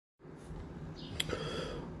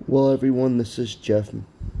Well, everyone, this is Jeff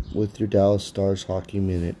with your Dallas Stars Hockey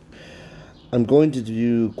Minute. I'm going to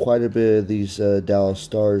do quite a bit of these Dallas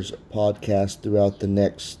Stars podcasts throughout the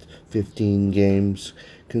next 15 games,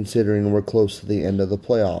 considering we're close to the end of the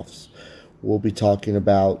playoffs. We'll be talking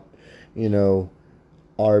about,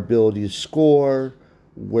 our ability to score,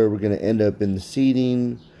 where we're going to end up in the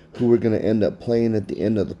seeding, who we're going to end up playing at the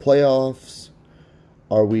end of the playoffs.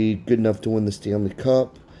 Are we good enough to win the Stanley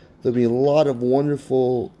Cup? There'll be a lot of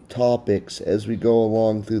wonderful topics as we go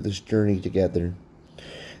along through this journey together.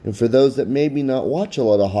 And for those that maybe not watch a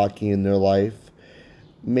lot of hockey in their life,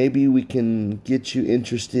 maybe we can get you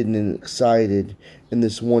interested and excited in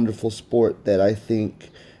this wonderful sport that I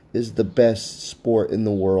think is the best sport in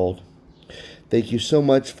the world. Thank you so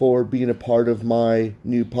much for being a part of my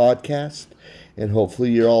new podcast, and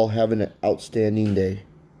hopefully you're all having an outstanding day.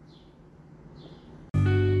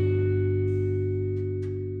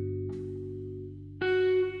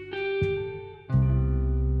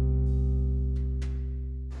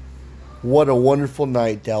 What a wonderful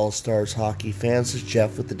night, Dallas Stars hockey fans. This is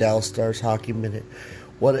Jeff with the Dallas Stars Hockey Minute.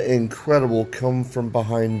 What an incredible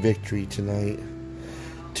come-from-behind victory tonight.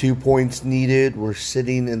 2 points needed. We're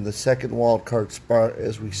sitting in the second wildcard spot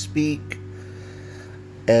as we speak.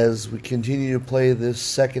 As we continue to play this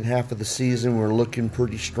second half of the season, we're looking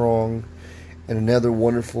pretty strong. And another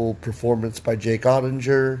wonderful performance by Jake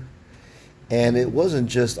Oettinger. And it wasn't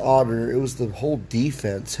just Otter, it was the whole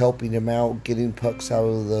defense helping him out, getting pucks out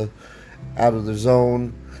of the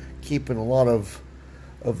zone, keeping a lot of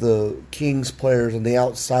the Kings players on the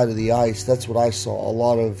outside of the ice. That's what I saw, a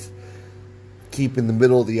lot of keeping the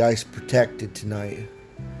middle of the ice protected tonight.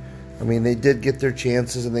 I mean, they did get their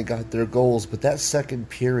chances and they got their goals, but that second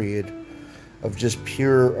period of just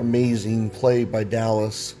pure amazing play by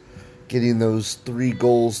Dallas, getting those 3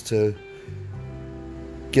 goals to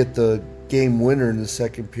get the game winner in the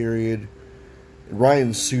second period,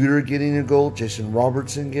 Ryan Suter getting a goal, Jason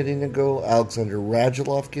Robertson getting a goal, Alexander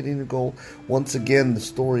Radulov getting a goal. Once again, the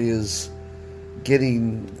story is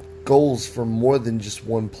getting goals from more than just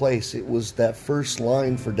one place. It was that first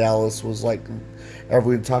line for Dallas was like,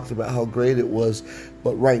 everyone talked about how great it was,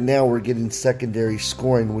 but right now we're getting secondary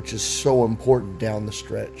scoring, which is so important down the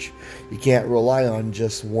stretch. You can't rely on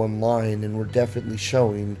just one line, and we're definitely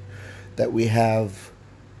showing that we have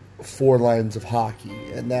 4 lines of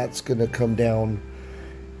hockey, and that's going to come down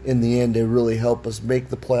in the end to really help us make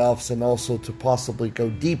the playoffs and also to possibly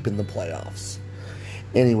go deep in the playoffs.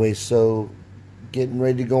 Anyway, so getting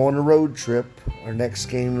ready to go on a road trip. Our next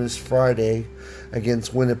game is Friday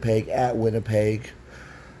against Winnipeg at Winnipeg.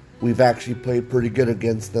 We've actually played pretty good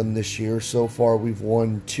against them this year. So far we've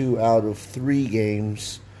won 2 out of 3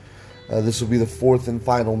 games. This will be the 4th and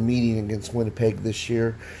final meeting against Winnipeg this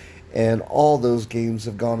year. And all those games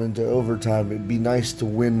have gone into overtime. It'd be nice to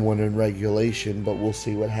win one in regulation, but we'll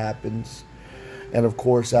see what happens. And of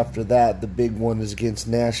course, after that, the big one is against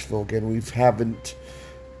Nashville. Again, we haven't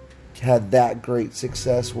had that great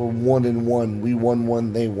success. We're 1-1. We won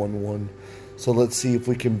 1, they won 1. So let's see if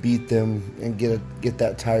we can beat them and get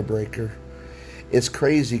that tiebreaker. It's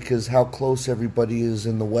crazy because how close everybody is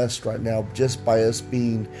in the West right now. Just by us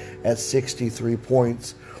being at 63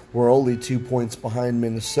 points, we're only 2 points behind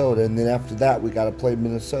Minnesota, and then after that, we got to play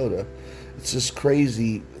Minnesota. It's just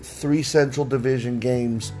crazy. 3 Central Division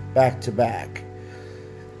games back to back.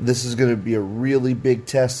 This is going to be a really big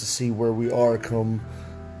test to see where we are come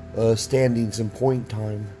standings and point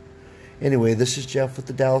time. Anyway, this is Jeff with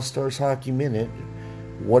the Dallas Stars Hockey Minute.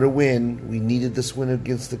 What a win. We needed this win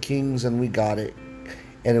against the Kings, and we got it.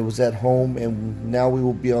 And it was at home, and now we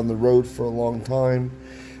will be on the road for a long time.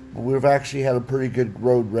 We've actually had a pretty good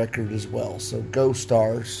road record as well, so go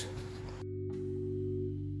Stars.